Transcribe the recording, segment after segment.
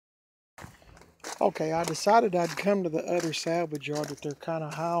Okay, I decided I'd come to the other salvage yard that they're kind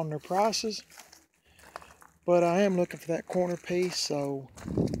of high on their prices. But I am looking for that corner piece, so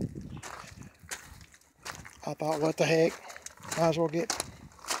I thought, what the heck, might as well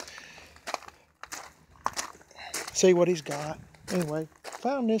see what he's got. Anyway,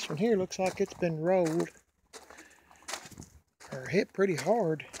 found this one here. Looks like it's been rolled or hit pretty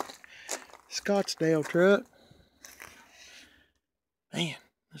hard. Scottsdale truck. Man,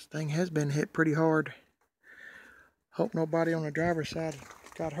 this thing has been hit pretty hard. Hope nobody on the driver's side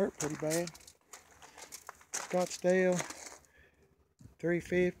got hurt pretty bad. Scottsdale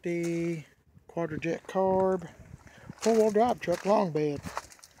 350 quadrajet carb, 4-wheel drive truck, long bed.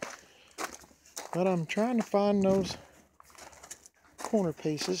 But I'm trying to find those corner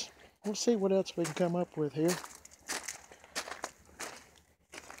pieces. We'll see what else we can come up with here.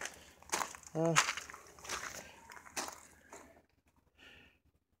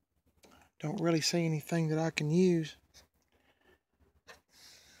 Don't really see anything that I can use.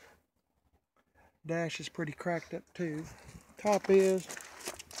 Dash is pretty cracked up too. Top is.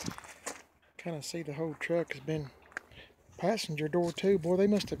 Kind of see the whole truck has been passenger door too. Boy, they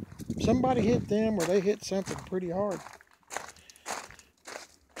must have, somebody hit them or they hit something pretty hard.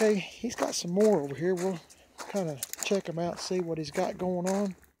 Okay, he's got some more over here. We'll kind of check him out, see what he's got going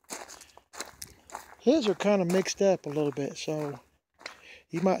on. His are kind of mixed up a little bit, so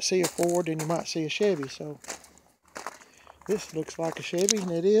you might see a Ford and you might see a Chevy. So this looks like a Chevy, and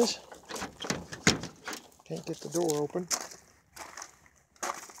it is. Can't get the door open.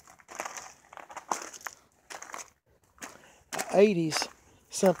 A 80s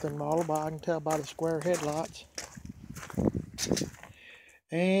something model, but I can tell by the square headlights.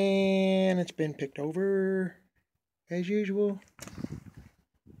 And it's been picked over as usual.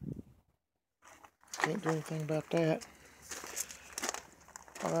 Can't do anything about that.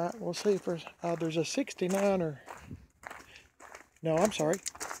 Alright, we'll see if there's a 69 or, no, I'm sorry,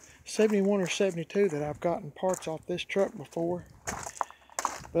 71 or 72 that I've gotten parts off this truck before.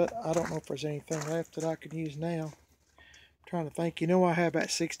 But I don't know if there's anything left that I can use now. I'm trying to think. You know, I have that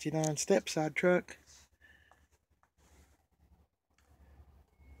 69 step-side truck.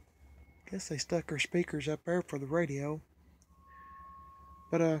 Guess they stuck her speakers up there for the radio.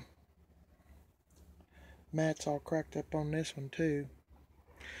 But mat's all cracked up on this one too.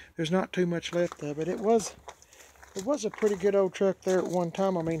 There's not too much left of it. It was a pretty good old truck there at one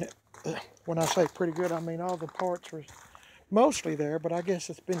time. I mean, when I say pretty good, I mean all the parts were mostly there, but I guess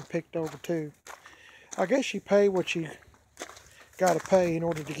it's been picked over too. I guess you pay what you got to pay in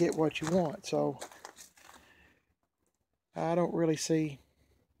order to get what you want. So I don't really see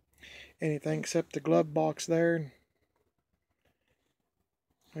anything except the glove box there.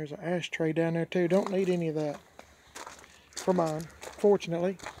 There's an ashtray down there too. Don't need any of that for mine,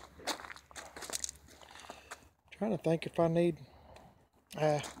 fortunately. Trying to think if I need.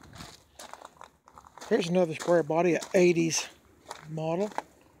 Here's another square body, an 80s model,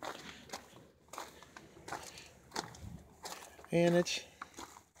 and it's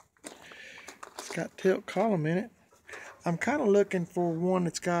got tilt column in it. I'm kind of looking for one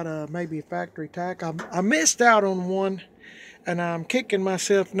that's got maybe a factory tack. I missed out on one, and I'm kicking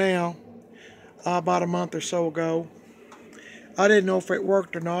myself now. About a month or so ago, I didn't know if it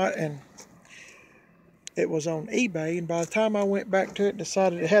worked or not, and it was on eBay, and by the time I went back to it,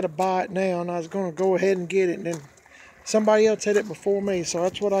 decided I had to buy it now, and I was going to go ahead and get it, and then somebody else had it before me, so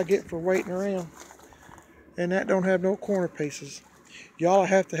that's what I get for waiting around. And that don't have no corner pieces. Y'all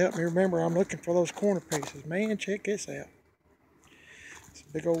have to help me remember I'm looking for those corner pieces. Man, check this out. Some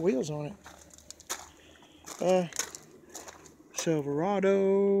big old wheels on it.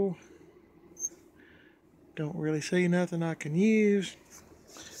 Silverado. Don't really see nothing I can use.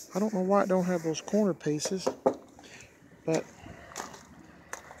 I don't know why it don't have those corner pieces, but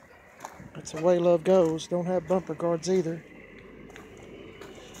that's the way love goes. Don't have bumper guards either.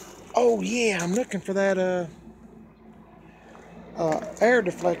 Oh yeah, I'm looking for that air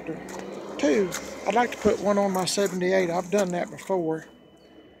deflector too. I'd like to put one on my 78. I've done that before.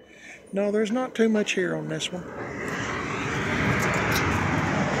 No, there's not too much here on this one.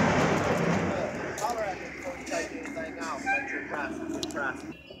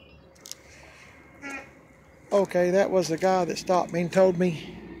 Okay, that was the guy that stopped me and told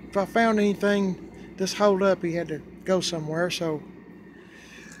me if I found anything this hold up, he had to go somewhere. So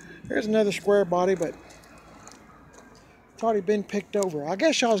there's another square body, but it's already been picked over. I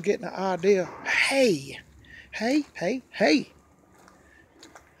guess y'all's getting an idea. Hey,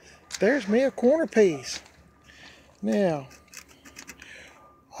 there's me a corner piece. Now,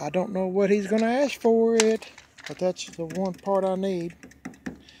 I don't know what he's going to ask for it, but that's the one part I need.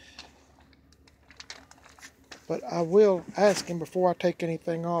 But I will ask him before I take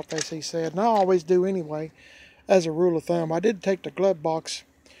anything off, as he said, and I always do anyway, as a rule of thumb. I did take the glove box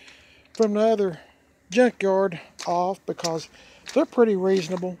from the other junkyard off because they're pretty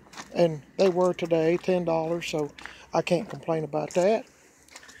reasonable, and they were today, $10, so I can't complain about that.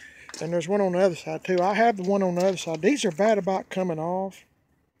 And there's one on the other side too. I have the one on the other side. These are bad about coming off.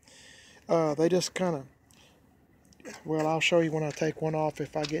 They just kind of, well, I'll show you when I take one off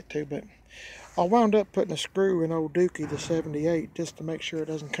if I get to, but I wound up putting a screw in old Dookie, the 78, just to make sure it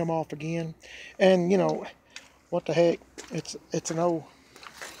doesn't come off again. And, you know, what the heck, it's an old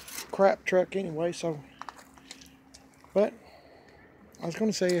crap truck anyway, so. But I was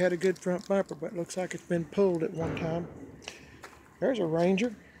going to say it had a good front bumper, but it looks like it's been pulled at one time. There's a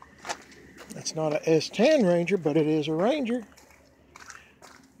Ranger. It's not a S10 Ranger, but it is a Ranger.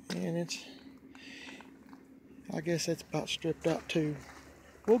 And it's, I guess that's about stripped out too.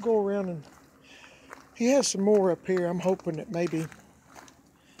 We'll go around, and he has some more up here. I'm hoping that maybe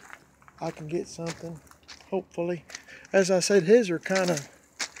I can get something, hopefully. As I said, his are kind of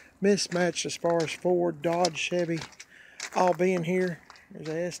mismatched as far as Ford, Dodge, Chevy all being here. There's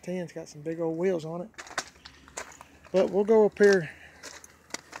a S10, it's got some big old wheels on it. But we'll go up here.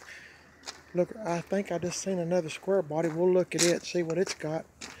 Look, I think I just seen another square body. We'll look at it, see what it's got.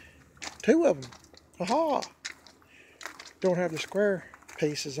 Two of them. Aha! Don't have the square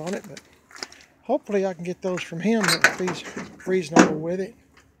pieces on it, but hopefully I can get those from him if he's reasonable with it.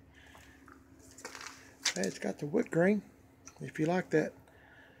 Hey, it's got the wood grain, if you like that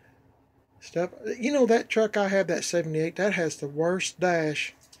stuff. You know, that truck I have, that 78, that has the worst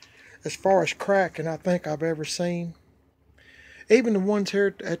dash as far as cracking I think I've ever seen. Even the ones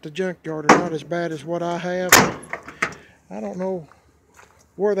here at the junkyard are not as bad as what I have. I don't know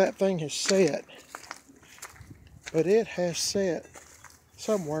where that thing has set, but it has set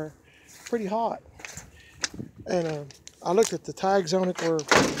somewhere pretty hot. And I looked at the tags on it, were,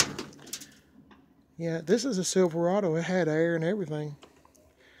 yeah, this is a Silverado. It had air and everything.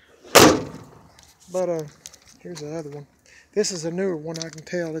 But here's the other one. This is a newer one, I can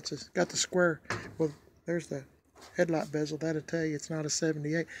tell. It's got the square. Well, there's the headlight bezel. That'll tell you it's not a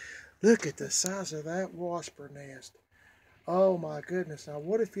 78. Look at the size of that wasper nest. Oh my goodness. Now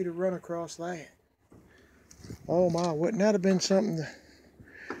what if you'd have run across that? Oh my, wouldn't that have been something to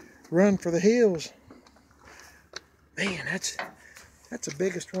run for the hills? Man, that's the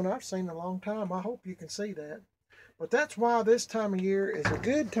biggest one I've seen in a long time. I hope you can see that. But that's why this time of year is a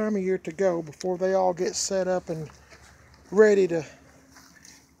good time of year to go, before they all get set up and ready to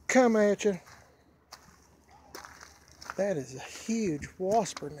come at you. That is a huge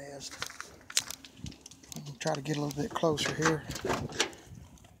wasper nest. I'm going to try to get a little bit closer here.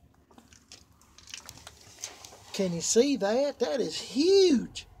 Can you see that? That is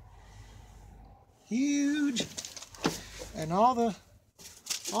huge. Huge. And all the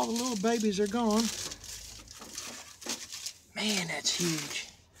little babies are gone. Man, that's huge.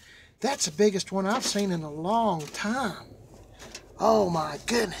 That's the biggest one I've seen in a long time. Oh my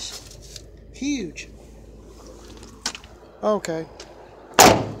goodness. Huge. Okay.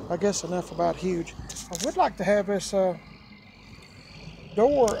 I guess enough about huge. I would like to have this door,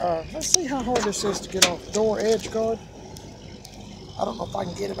 let's see how hard this is to get off. Door edge guard. I don't know if I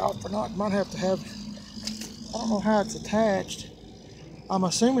can get it off or not. Might have to have, I don't know how it's attached. I'm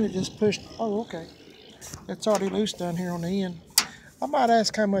assuming it just pushed, oh okay. It's already loose down here on the end. I might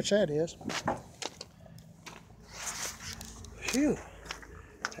ask how much that is. Phew.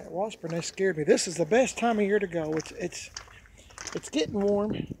 That wasper nest scared me. This is the best time of year to go. It's getting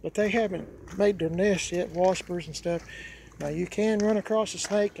warm, but they haven't made their nests yet, waspers and stuff. Now you can run across a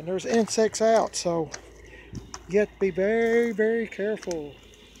snake and there's insects out, so you have to be very, very careful.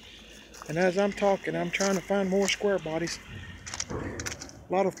 And as I'm talking, I'm trying to find more square bodies.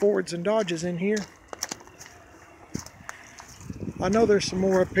 A lot of Fords and Dodges in here. I know there's some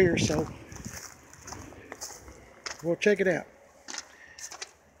more up here, so we'll check it out.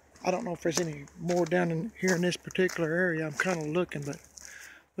 I don't know if there's any more down in here in this particular area. I'm kind of looking, but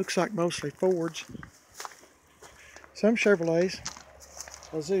looks like mostly Fords. Some Chevrolets,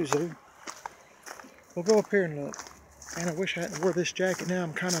 a Zuzu. We'll go up here and look. And I wish I hadn't wore this jacket now.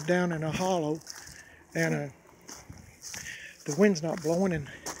 I'm kind of down in a hollow, and the wind's not blowing, and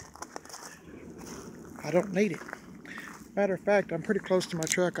I don't need it. Matter of fact, I'm pretty close to my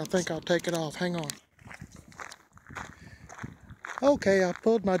truck. I think I'll take it off. Hang on. Okay, I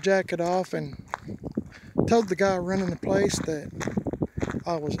pulled my jacket off and told the guy running the place that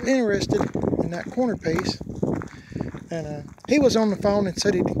I was interested in that corner piece. And he was on the phone and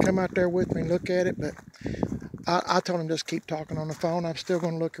said he'd come out there with me and look at it, but I told him just keep talking on the phone. I'm still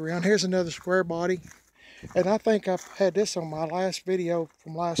going to look around. Here's another square body. And I think I've had this on my last video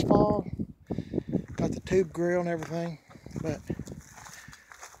from last fall. Got the tube grill and everything. But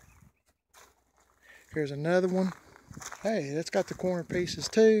here's another one. Hey, that's got the corner pieces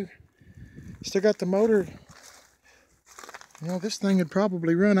too. Still got the motor. You know, this thing would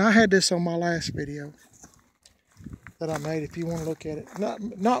probably run. I had this on my last video that I made, if you want to look at it.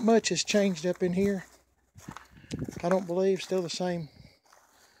 Not much has changed up in here. I don't believe. Still the same.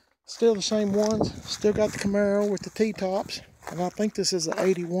 Still the same ones. Still got the Camaro with the T-tops. And I think this is the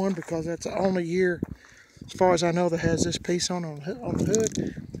 81 because that's the only year, as far as I know, that has this piece on the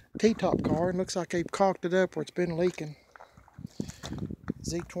hood. T-top car. And looks like they've caulked it up where it's been leaking.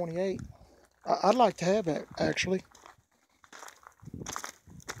 Z28. I'd like to have that, actually.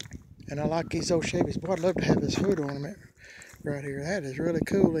 And I like these old Chevys. Boy, I'd love to have this hood on them right here. That is really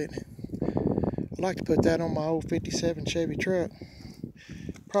cool, isn't it? I'd like to put that on my old 57 Chevy truck.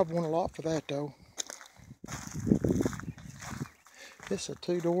 Probably want a lot for that, though. This is a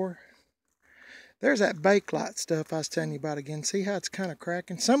two-door. There's that bakelite stuff I was telling you about again. See how it's kind of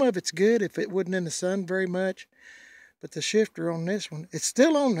cracking? Some of it's good if it wasn't in the sun very much. But the shifter on this one, it's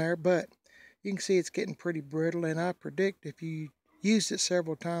still on there, but you can see it's getting pretty brittle. And I predict if you used it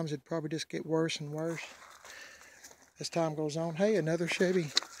several times, it'd probably just get worse and worse as time goes on. Hey, another Chevy.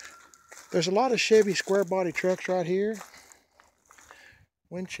 There's a lot of Chevy square body trucks right here.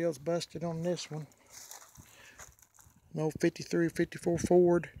 Windshield's busted on this one. An old 53, 54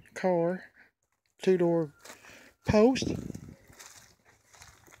 Ford car. Two-door post.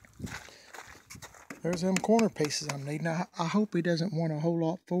 There's them corner pieces I'm needing. I hope he doesn't want a whole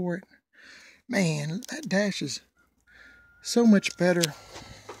lot for it. Man, that dash is so much better.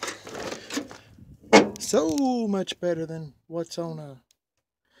 So much better than what's on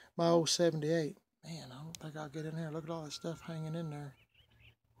my old 78. Man, I don't think I'll get in there. Look at all that stuff hanging in there.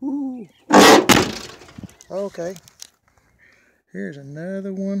 Woo. Okay. Here's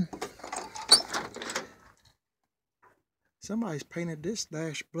another one. Somebody's painted this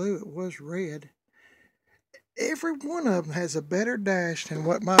dash blue. It was red. Every one of them has a better dash than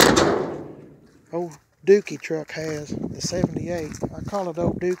what my old Dookie truck has, the 78. I call it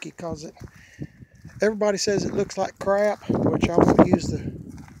old Dookie because everybody says it looks like crap, which I won't use the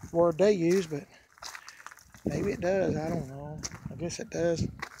word they use, but maybe it does. I don't know. I guess it does.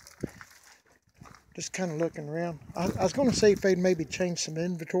 Just kind of looking around. I was going to see if they'd maybe change some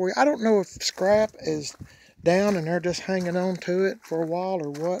inventory. I don't know if scrap is down and they're just hanging on to it for a while or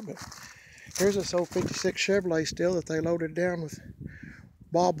what, but here's this old 56 Chevrolet still that they loaded down with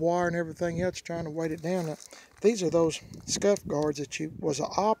bob wire and everything else trying to weight it down. Now, these are those scuff guards that was an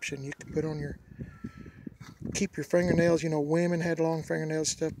option you could put on your, keep your fingernails. You know, women had long fingernails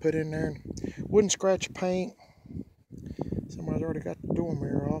stuff put in there and wouldn't scratch paint. Somebody's already got the door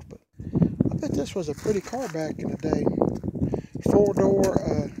mirror off, but I bet this was a pretty car back in the day.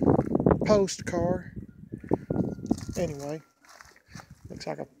 Four-door post car. Anyway, looks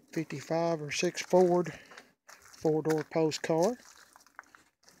like a 55 or 6 Ford four-door post car.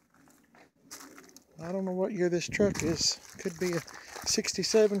 I don't know what year this truck is. Could be a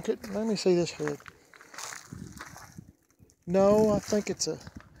 67. Let me see this hood. No, I think it's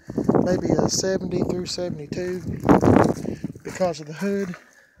maybe a 70 through 72 because of the hood.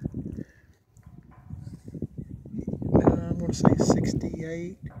 I'm going to say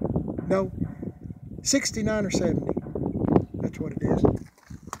 68. No, 69 or 70. That's what it is.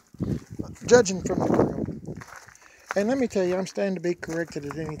 Judging from the grill. And let me tell you, I'm standing to be corrected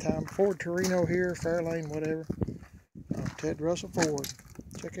at any time. Ford Torino here, Fairlane, whatever. Ted Russell Ford.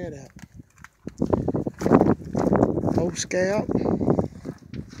 Check that out. Old Scout.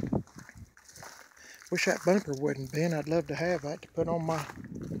 Wish that bumper wouldn't bend. I'd love to have that to put on my...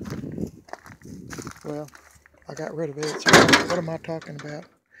 Well, I got rid of it. So what am I talking about?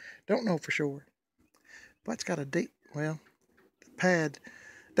 Don't know for sure. But it's got a deep... Well, the pad...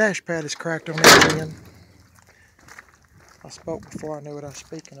 Dash pad is cracked on that end. I spoke before I knew what I was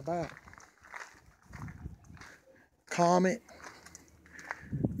speaking about. Comet,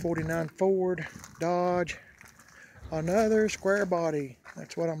 49 Ford, Dodge, another square body.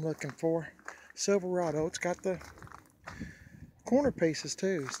 That's what I'm looking for. Silverado. It's got the corner pieces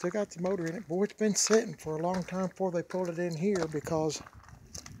too. Still got the motor in it. Boy, it's been sitting for a long time before they pulled it in here because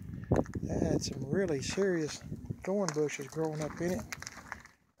it had some really serious thorn bushes growing up in it.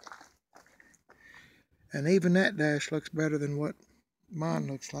 And even that dash looks better than what mine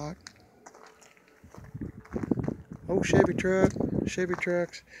looks like. Old Chevy truck, Chevy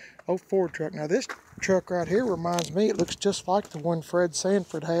trucks, old Ford truck. Now this truck right here reminds me, it looks just like the one Fred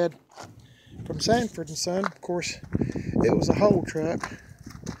Sanford had from Sanford and Son. Of course, it was a whole truck.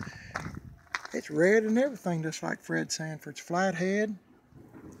 It's red and everything, just like Fred Sanford's flathead.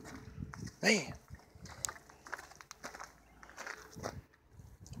 Man.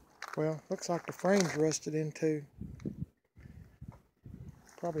 Well, looks like the frame's rusted in too.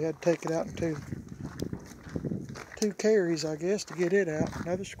 Probably had to take it out in two carries, I guess, to get it out.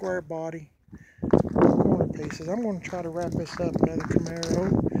 Another square body, corner pieces. I'm going to try to wrap this up, another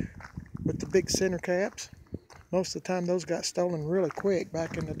Camaro with the big center caps. Most of the time those got stolen really quick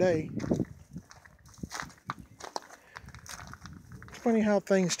back in the day. It's funny how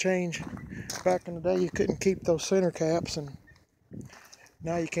things change. Back in the day you couldn't keep those center caps, and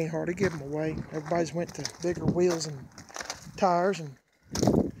now you can't hardly give them away. Everybody's went to bigger wheels and tires and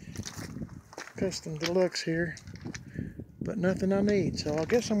custom deluxe here, but nothing I need. So I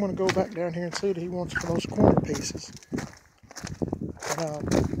guess I'm going to go back down here and see what he wants for those corner pieces.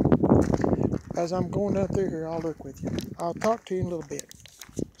 And, as I'm going up through here, I'll look with you. I'll talk to you in a little bit.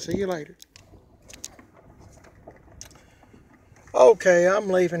 See you later. Okay, I'm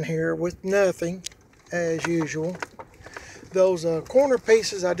leaving here with nothing, as usual. Those corner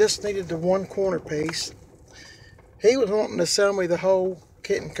pieces, I just needed the one corner piece. He was wanting to sell me the whole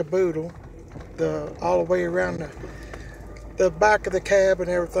kit and caboodle, all the way around the back of the cab and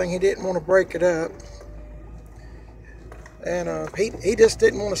everything. He didn't want to break it up. And he just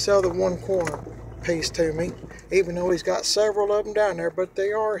didn't want to sell the one corner piece to me, even though he's got several of them down there, but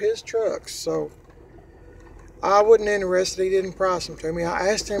they are his trucks, so I wasn't interested. He didn't price them to me. I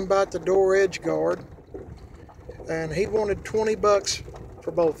asked him about the door edge guard, and he wanted 20 bucks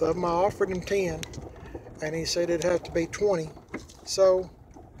for both of them. I offered him 10, and he said it'd have to be 20. So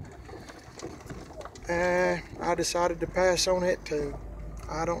I decided to pass on it too.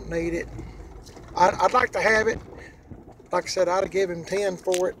 I don't need it. I'd like to have it. Like I said, I'd have given him 10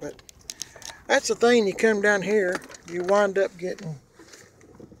 for it, but that's the thing. You come down here, you wind up getting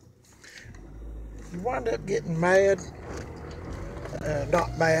mad.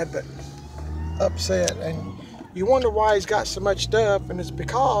 Not mad, but upset, and you wonder why he's got so much stuff, and it's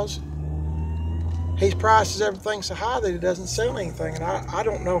because he prices everything so high that he doesn't sell anything. And I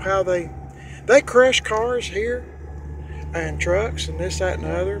don't know how they crush cars here and trucks and this, that, and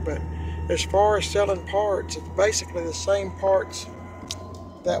the other, but as far as selling parts, it's basically the same parts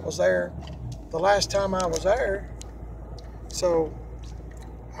that was there the last time I was there. So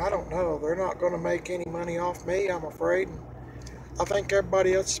I don't know. They're not going to make any money off me, I'm afraid. I think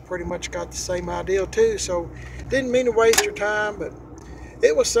everybody else has pretty much got the same idea too. So didn't mean to waste your time, but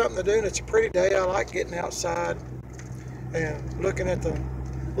it was something to do, and it's a pretty day. I like getting outside and looking at the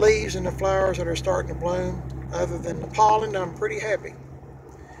leaves and the flowers that are starting to bloom. Other than the pollen, I'm pretty happy.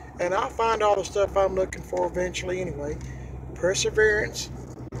 And I'll find all the stuff I'm looking for eventually anyway. Perseverance,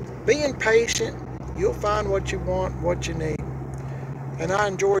 being patient, you'll find what you want, what you need. And I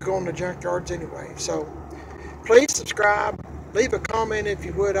enjoy going to junkyards anyway. So please subscribe, leave a comment if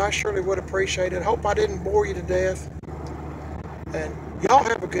you would. I surely would appreciate it. Hope I didn't bore you to death. And y'all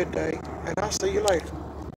have a good day, and I'll see you later.